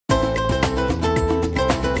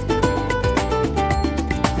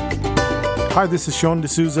Hi, this is Sean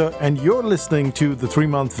D'Souza, and you're listening to the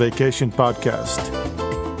 3-Month Vacation Podcast.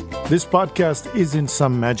 This podcast isn't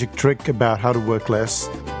some magic trick about how to work less.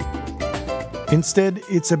 Instead,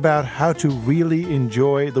 it's about how to really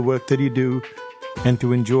enjoy the work that you do and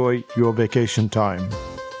to enjoy your vacation time.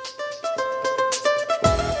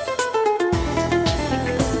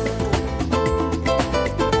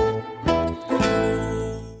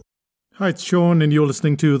 Hi, it's Sean, and you're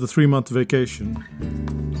listening to the 3-Month Vacation.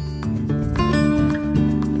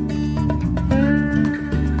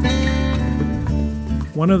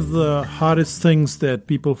 One of the hardest things that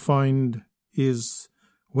people find is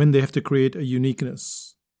when they have to create a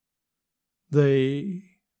uniqueness. They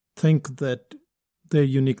think that their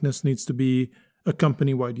uniqueness needs to be a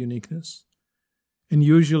company-wide uniqueness. And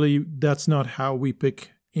usually that's not how we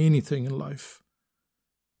pick anything in life.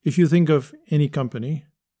 If you think of any company,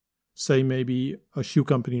 say maybe a shoe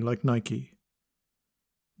company like Nike,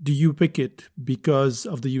 do you pick it because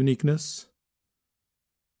of the uniqueness?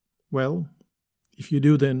 Well, if you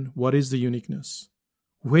do, then what is the uniqueness?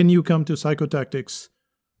 When you come to psychotactics,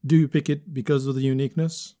 do you pick it because of the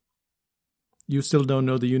uniqueness? You still don't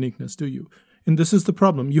know the uniqueness, do you? And this is the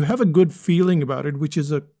problem. You have a good feeling about it, which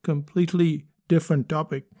is a completely different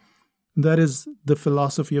topic. That is the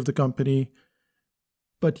philosophy of the company.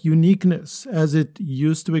 But uniqueness, as it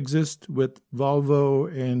used to exist with Volvo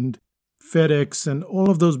and FedEx and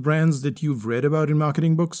all of those brands that you've read about in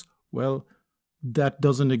marketing books, well, that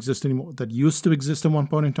doesn't exist anymore. That used to exist at one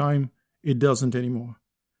point in time. It doesn't anymore.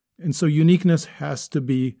 And so uniqueness has to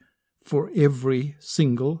be for every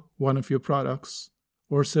single one of your products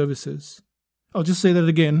or services. I'll just say that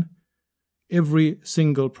again. Every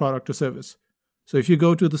single product or service. So if you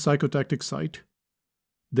go to the Psychotactics site,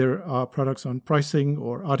 there are products on pricing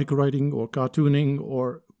or article writing or cartooning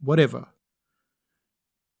or whatever.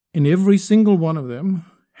 And every single one of them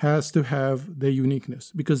has to have their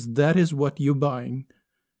uniqueness, because that is what you're buying.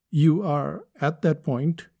 You are at that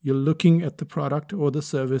point, you're looking at the product or the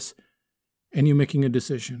service, and you're making a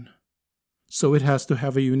decision. So it has to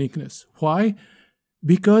have a uniqueness. Why?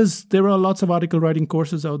 Because there are lots of article writing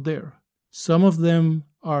courses out there. Some of them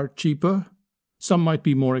are cheaper, some might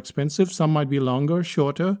be more expensive, some might be longer,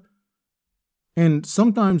 shorter, and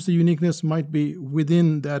sometimes the uniqueness might be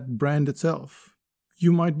within that brand itself.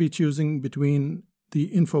 You might be choosing between the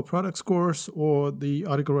info products course or the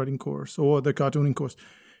article writing course or the cartooning course.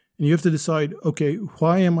 And you have to decide, okay,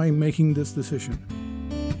 why am I making this decision?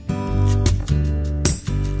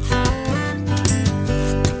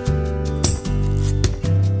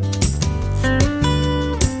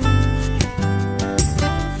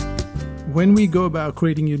 When we go about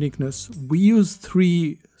creating uniqueness, we use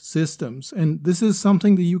 3 systems, and this is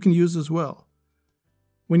something that you can use as well.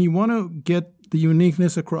 When you want to get the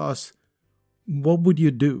uniqueness across, what would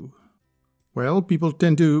you do? Well, people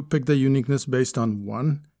tend to pick their uniqueness based on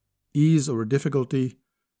 1, ease or difficulty,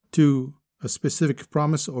 2, a specific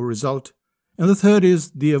promise or result, and the third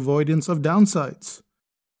is the avoidance of downsides.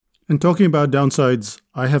 And talking about downsides,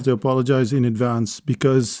 I have to apologize in advance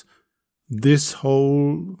because this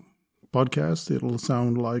whole podcast, it'll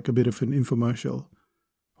sound like a bit of an infomercial.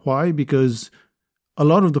 Why? Because a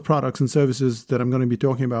lot of the products and services that I'm going to be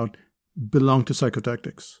talking about belong to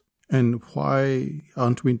Psychotactics. And why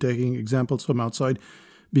aren't we taking examples from outside?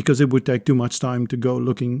 Because it would take too much time to go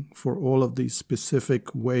looking for all of these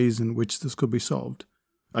specific ways in which this could be solved.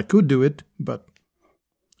 I could do it, but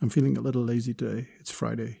I'm feeling a little lazy today. It's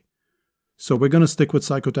Friday. So we're going to stick with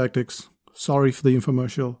Psychotactics. Sorry for the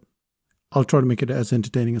infomercial. I'll try to make it as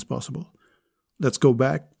entertaining as possible. Let's go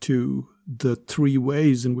back to the 3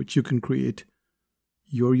 ways in which you can create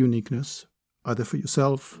your uniqueness, either for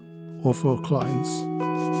yourself or for clients.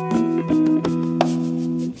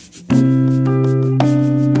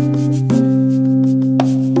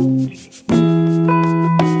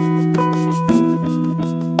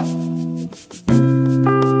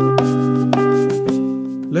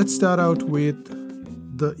 Let's start out with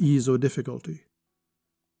the ease or difficulty.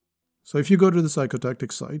 So if you go to the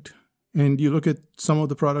Psychotactics site and you look at some of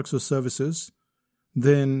the products or services,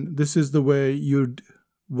 then this is the way you'd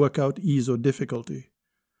work out ease or difficulty.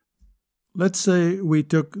 Let's say we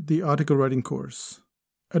took the article writing course.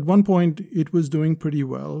 At one point, it was doing pretty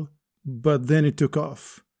well, but then it took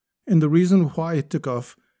off. And the reason why it took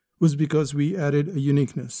off was because we added a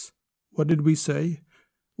uniqueness. What did we say?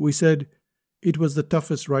 We said it was the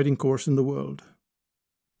toughest writing course in the world.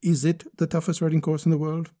 Is it the toughest writing course in the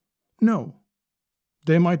world? No.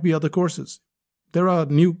 There might be other courses. There are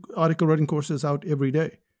new article writing courses out every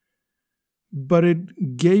day. But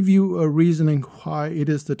it gave you a reasoning why it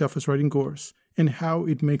is the toughest writing course and how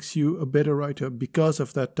it makes you a better writer because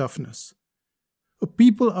of that toughness.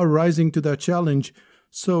 People are rising to that challenge.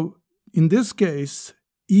 So in this case,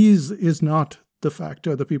 ease is not the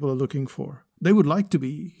factor that people are looking for. They would like to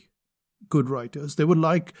be good writers. They would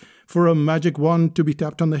like for a magic wand to be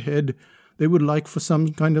tapped on the head. They would like for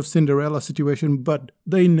some kind of Cinderella situation, but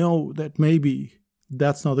they know that maybe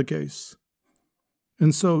that's not the case.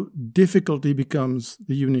 And so difficulty becomes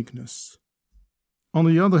the uniqueness. On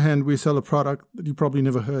the other hand, we sell a product that you probably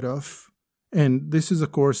never heard of. And this is a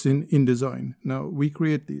course in InDesign. Now, we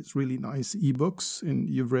create these really nice ebooks, and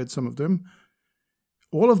you've read some of them.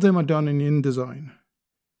 All of them are done in InDesign.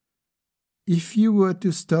 If you were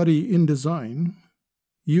to study InDesign,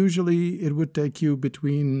 usually it would take you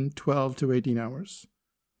between 12 to 18 hours.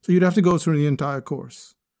 So you'd have to go through the entire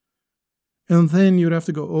course. And then you'd have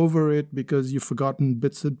to go over it because you've forgotten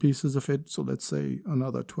bits and pieces of it. So let's say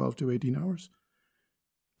another 12 to 18 hours.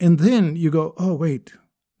 And then you go, oh, wait,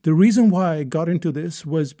 the reason why I got into this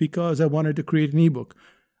was because I wanted to create an ebook.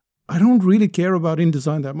 I don't really care about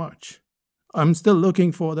InDesign that much. I'm still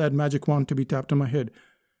looking for that magic wand to be tapped on my head.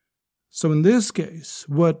 So in this case,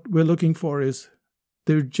 what we're looking for is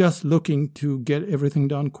they're just looking to get everything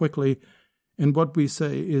done quickly. And what we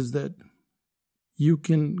say is that you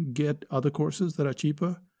can get other courses that are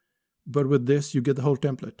cheaper, but with this, you get the whole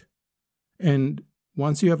template. And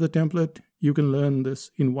once you have the template, you can learn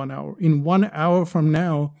this in 1 hour. In 1 hour from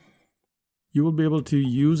now, you will be able to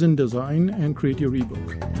use InDesign and create your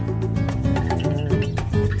ebook.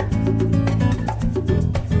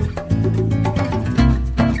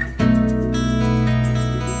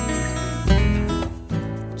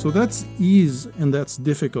 So that's ease and that's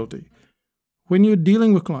difficulty. When you're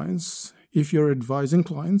dealing with clients, if you're advising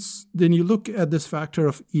clients, then you look at this factor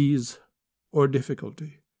of ease or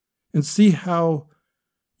difficulty and see how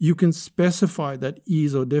you can specify that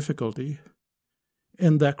ease or difficulty,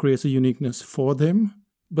 and that creates a uniqueness for them.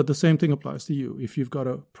 But the same thing applies to you. If you've got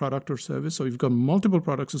a product or service, or you've got multiple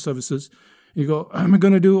products or services, you go, I'm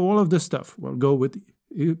going to do all of this stuff. Well, go with,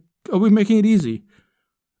 are we making it easy?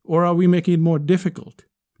 Or are we making it more difficult?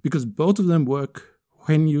 Because both of them work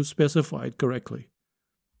when you specify it correctly.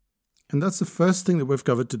 And that's the first thing that we've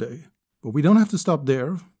covered today. But we don't have to stop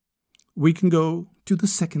there. We can go to the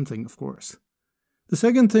second thing, of course. The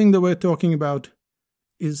second thing that we're talking about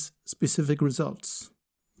is specific results.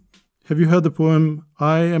 Have you heard the poem,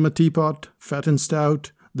 I am a teapot, fat and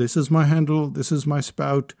stout, this is my handle, this is my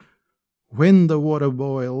spout. When the water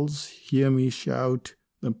boils, hear me shout,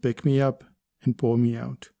 then pick me up and pour me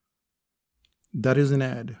out. That is an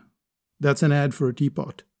ad. That's an ad for a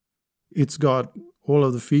teapot. It's got all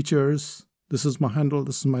of the features. This is my handle,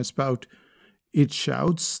 this is my spout. It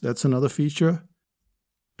shouts, that's another feature.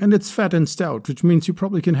 And it's fat and stout, which means you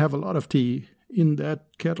probably can have a lot of tea in that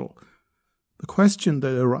kettle. The question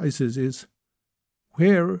that arises is,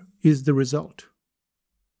 where is the result?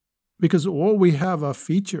 Because all we have are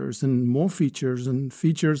features and more features, and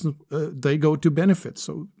features, they go to benefits.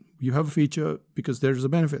 So you have a feature because there's a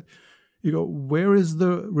benefit. You go, where is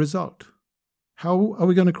the result? How are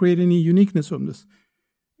we going to create any uniqueness from this?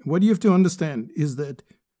 What you have to understand is that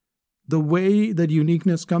the way that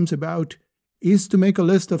uniqueness comes about is to make a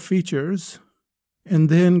list of features and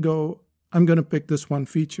then go, I'm going to pick this one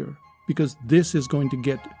feature because this is going to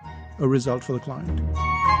get a result for the client.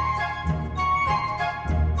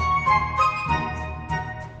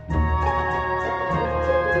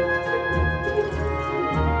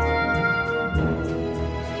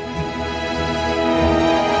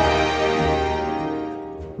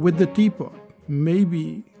 With the teapot,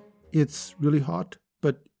 maybe it's really hot,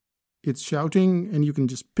 but it's shouting and you can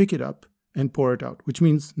just pick it up and pour it out, which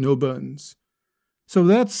means no burns. So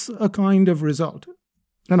that's a kind of result.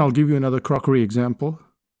 And I'll give you another crockery example.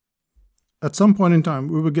 At some point in time,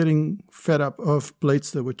 we were getting fed up of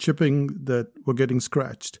plates that were chipping, that were getting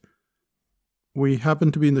scratched. We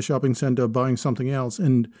happened to be in the shopping center buying something else,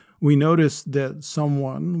 and we noticed that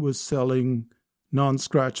someone was selling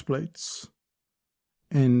non-scratch plates.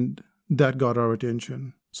 And that got our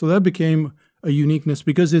attention. So that became a uniqueness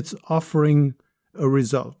because it's offering a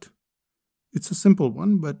result. It's a simple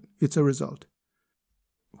one, but it's a result.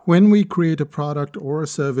 When we create a product or a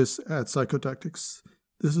service at Psychotactics,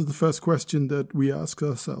 this is the first question that we ask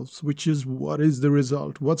ourselves, which is, what is the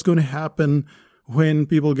result? What's going to happen when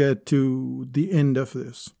people get to the end of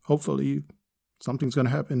this? Hopefully, something's going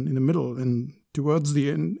to happen in the middle and towards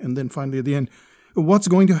the end, and then finally at the end. What's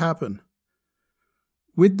going to happen?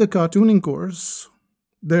 With the cartooning course,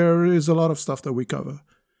 there is a lot of stuff that we cover.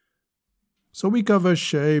 So we cover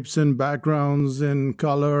shapes and backgrounds and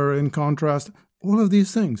color and contrast, all of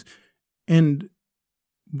these things. And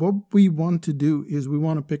what we want to do is we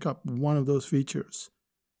want to pick up one of those features.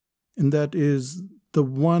 and that is the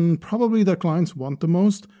one probably the clients want the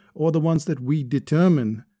most, or the ones that we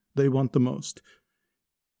determine they want the most.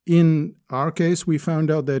 In our case, we found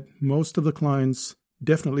out that most of the clients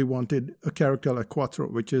definitely wanted a character like Quattro,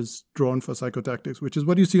 which is drawn for psychotactics, which is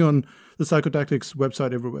what you see on the psychotactics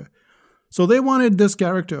website everywhere. So they wanted this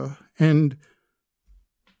character, and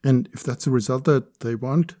if that's the result that they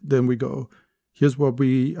want, then we go, here's what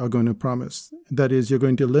we are going to promise. That is, you're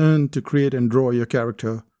going to learn to create and draw your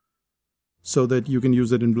character so that you can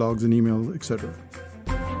use it in blogs and email, etc.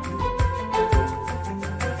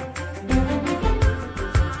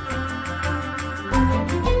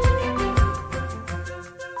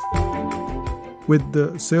 With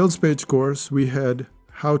the sales page course, we had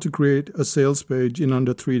how to create a sales page in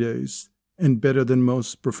under 3 days and better than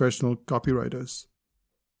most professional copywriters.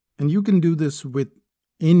 And you can do this with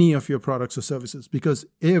any of your products or services, because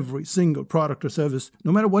every single product or service,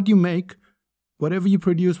 no matter what you make, whatever you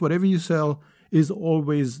produce, whatever you sell, is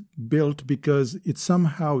always built because it's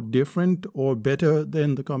somehow different or better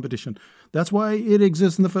than the competition. That's why it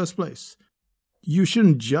exists in the first place. You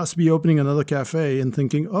shouldn't just be opening another cafe and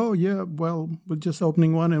thinking, oh yeah, well, we're just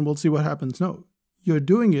opening one and we'll see what happens. No, you're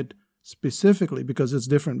doing it specifically because it's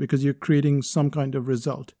different, because you're creating some kind of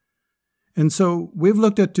result. And so we've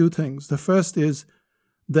looked at two things. The first is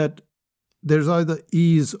that there's either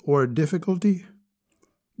ease or difficulty.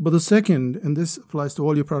 But the second, and this applies to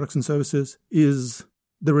all your products and services, is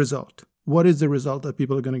the result. What is the result that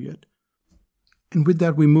people are going to get? And with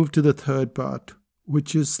that, we move to the third part,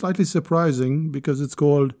 which is slightly surprising because it's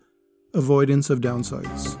called avoidance of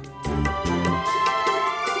downsides.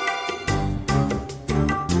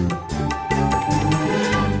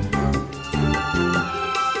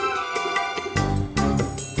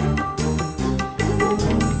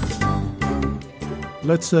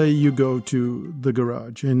 Let's say you go to the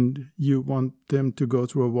garage and you want them to go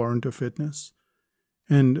through a warrant of fitness.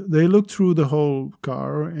 And they look through the whole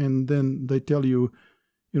car and then they tell you,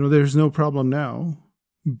 there's no problem now,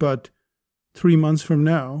 but 3 months from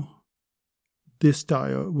now, this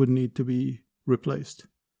tire would need to be replaced.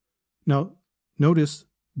 Now, notice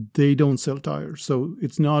they don't sell tires, so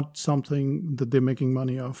it's not something that they're making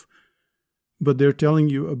money off, but they're telling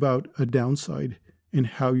you about a downside and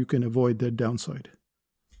how you can avoid that downside.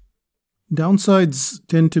 Downsides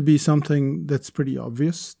tend to be something that's pretty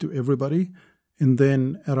obvious to everybody, and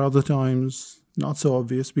then at other times, not so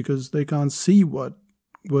obvious because they can't see what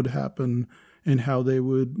would happen and how they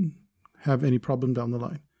would have any problem down the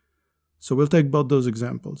line. So we'll take both those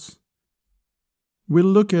examples. We'll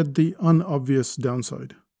look at the unobvious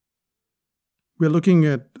downside. We're looking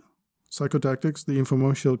at psychotactics. The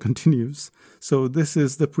infomercial continues. So this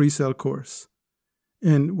is the pre-sale course.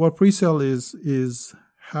 And what pre-sale is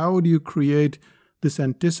how do you create this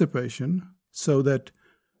anticipation so that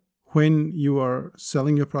when you are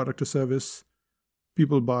selling your product or service,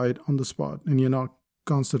 people buy it on the spot and you're not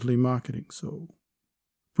constantly marketing. So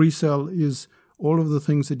pre-sale is all of the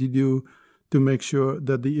things that you do to make sure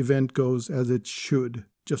that the event goes as it should,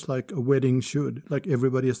 just like a wedding should. Like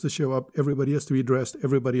everybody has to show up, everybody has to be dressed,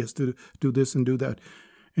 everybody has to do this and do that.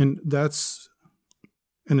 And that's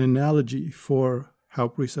an analogy for how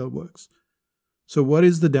pre-sale works. So what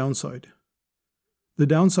is the downside? The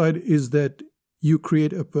downside is that you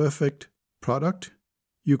create a perfect product,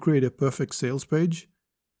 you create a perfect sales page,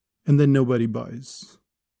 and then nobody buys.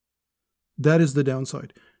 That is the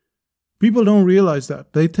downside. People don't realize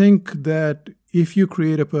that. They think that if you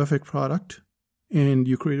create a perfect product and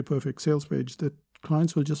you create a perfect sales page, that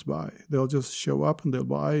clients will just buy. They'll just show up and they'll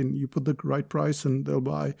buy, and you put the right price and they'll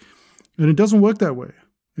buy. And it doesn't work that way.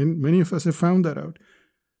 And many of us have found that out.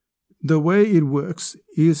 The way it works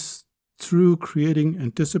is through creating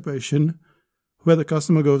anticipation, where the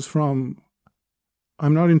customer goes from,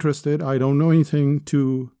 I'm not interested, I don't know anything,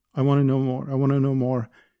 to, I want to know more, I want to know more.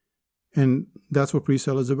 And that's what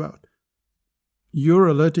pre-sale is about. You're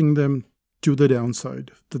alerting them to the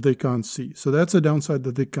downside that they can't see. So that's a downside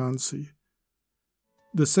that they can't see.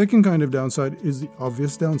 The second kind of downside is the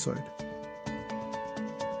obvious downside.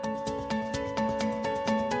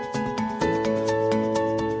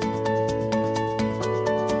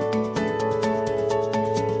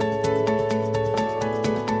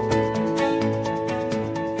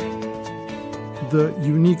 The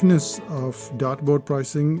uniqueness of dartboard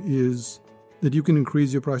pricing is that you can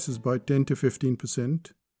increase your prices by 10 to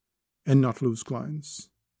 15% and not lose clients.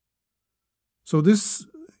 So this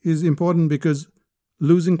is important because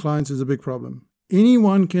losing clients is a big problem.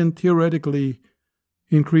 Anyone can theoretically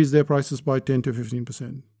increase their prices by 10 to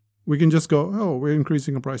 15%. We can just go, oh, we're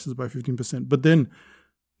increasing our prices by 15%. But then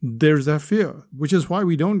there's that fear, which is why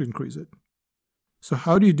we don't increase it. So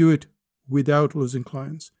how do you do it without losing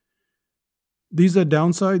clients? These are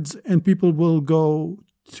downsides, and people will go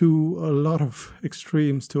to a lot of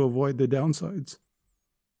extremes to avoid the downsides.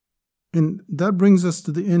 And that brings us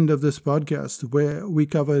to the end of this podcast, where we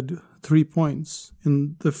covered 3 points.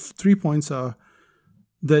 And the 3 points are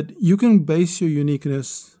that you can base your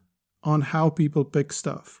uniqueness on how people pick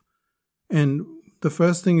stuff. And the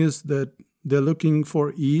first thing is that they're looking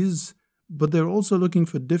for ease, but they're also looking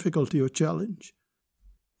for difficulty or challenge.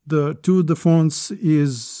 The Tour de France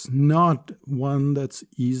is not one that's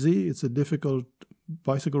easy. It's a difficult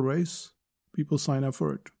bicycle race. People sign up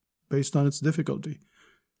for it based on its difficulty.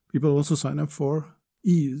 People also sign up for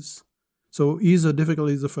ease. So ease or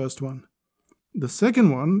difficulty is the first one. The second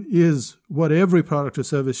one is what every product or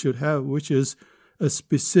service should have, which is a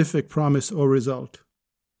specific promise or result.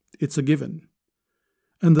 It's a given.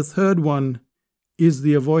 And the third one is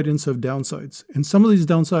the avoidance of downsides. And some of these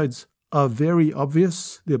downsides are very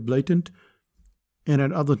obvious, they're blatant, and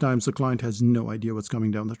at other times the client has no idea what's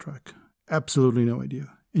coming down the track. Absolutely no idea.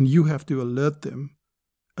 And you have to alert them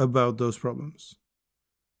about those problems.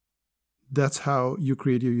 That's how you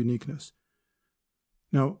create your uniqueness.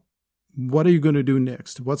 Now, what are you going to do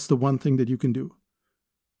next? What's the one thing that you can do?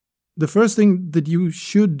 The first thing that you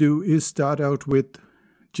should do is start out with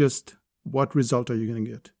just what result are you going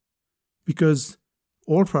to get? Because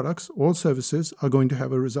all products, all services are going to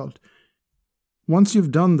have a result. Once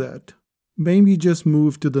you've done that, maybe just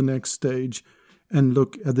move to the next stage and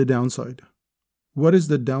look at the downside. What is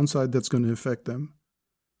the downside that's going to affect them?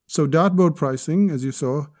 So dartboard pricing, as you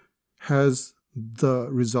saw, has the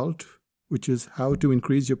result, which is how to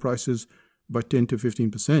increase your prices by 10 to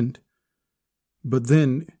 15%. But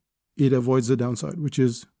then it avoids the downside, which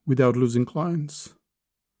is without losing clients.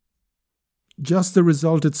 Just the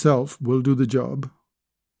result itself will do the job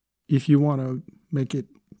if you want to make it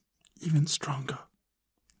even stronger,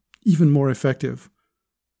 even more effective.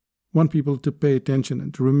 Want people to pay attention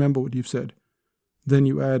and to remember what you've said. Then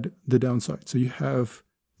you add the downside. So you have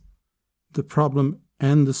the problem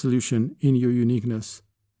and the solution in your uniqueness,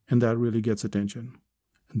 and that really gets attention.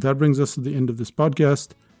 And that brings us to the end of this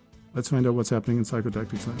podcast. Let's find out what's happening in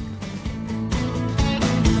Psychotactics Land.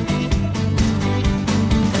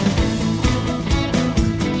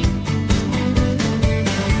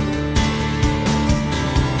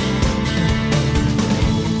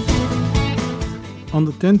 On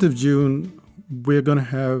the 10th of June, we're going to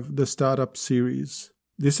have the Startup Series.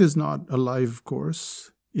 This is not a live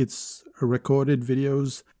course. It's recorded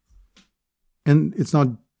videos. And it's not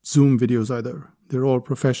Zoom videos either. They're all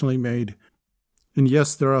professionally made. And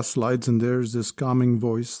yes, there are slides and there's this calming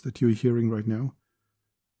voice that you're hearing right now.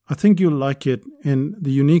 I think you'll like it. And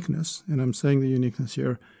the uniqueness, and I'm saying the uniqueness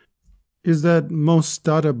here, is that most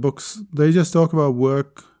startup books, they just talk about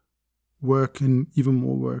work, and even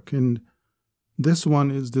more work. And this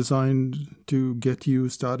one is designed to get you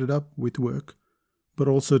started up with work, but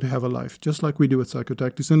also to have a life, just like we do at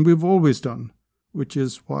Psychotactics, and we've always done, which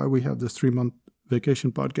is why we have this 3-month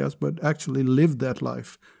vacation podcast, but actually live that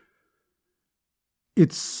life.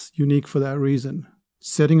 It's unique for that reason.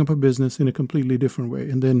 Setting up a business in a completely different way,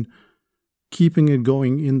 and then keeping it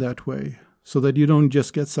going in that way, so that you don't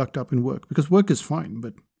just get sucked up in work, because work is fine,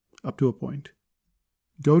 but up to a point.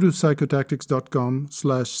 Go to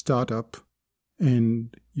psychotactics.com/startup.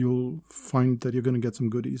 And you'll find that you're going to get some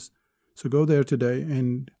goodies. So go there today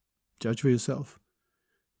and judge for yourself.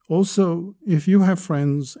 Also, if you have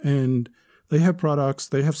friends and they have products,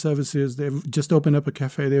 they have services, they've just opened up a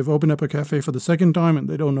cafe, they've opened up a cafe for the second time and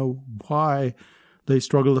they don't know why they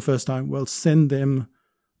struggled the first time, well, send them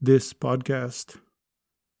this podcast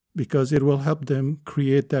because it will help them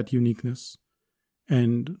create that uniqueness.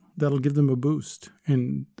 And that'll give them a boost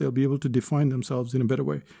and they'll be able to define themselves in a better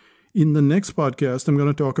way. In the next podcast, I'm going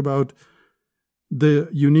to talk about the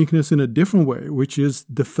uniqueness in a different way, which is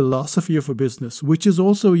the philosophy of a business, which is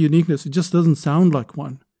also uniqueness. It just doesn't sound like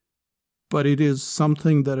one, but it is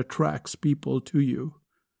something that attracts people to you.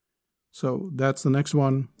 So that's the next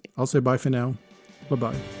one. I'll say bye for now.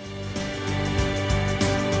 Bye-bye.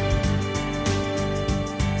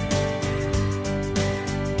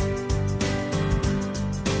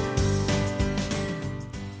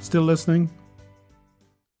 Still listening?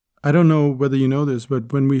 I don't know whether you know this,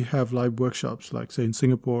 but when we have live workshops, like say in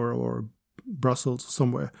Singapore or Brussels or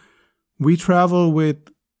somewhere, we travel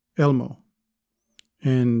with Elmo.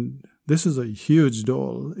 And this is a huge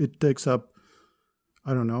doll. It takes up,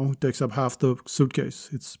 half the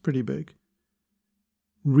suitcase. It's pretty big.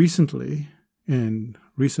 Recently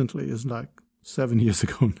is like 7 years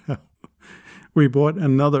ago now, we bought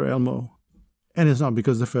another Elmo. And it's not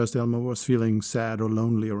because the first Elmo was feeling sad or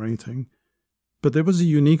lonely or anything. But there was a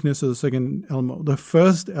uniqueness of the second Elmo. The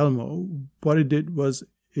first Elmo, what it did was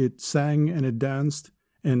it sang and it danced.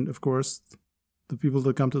 And of course, the people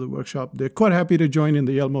that come to the workshop, they're quite happy to join in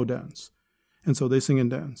the Elmo dance. And so they sing and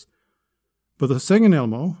dance. But the second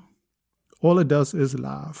Elmo, all it does is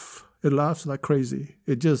laugh. It laughs like crazy.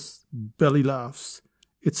 It just belly laughs.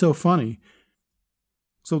 It's so funny.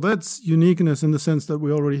 So that's uniqueness in the sense that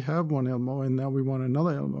we already have one Elmo and now we want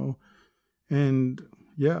another Elmo. And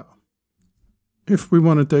yeah, if we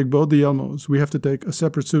want to take both the Elmos, we have to take a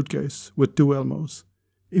separate suitcase with two Elmos.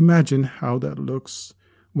 Imagine how that looks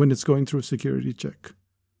when it's going through a security check.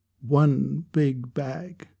 One big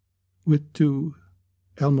bag with two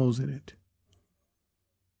Elmos in it.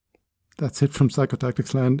 That's it from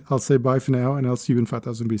Psychotactics Land. I'll say bye for now, and I'll see you in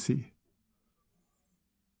 5000 BC.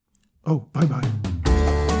 Oh, bye-bye.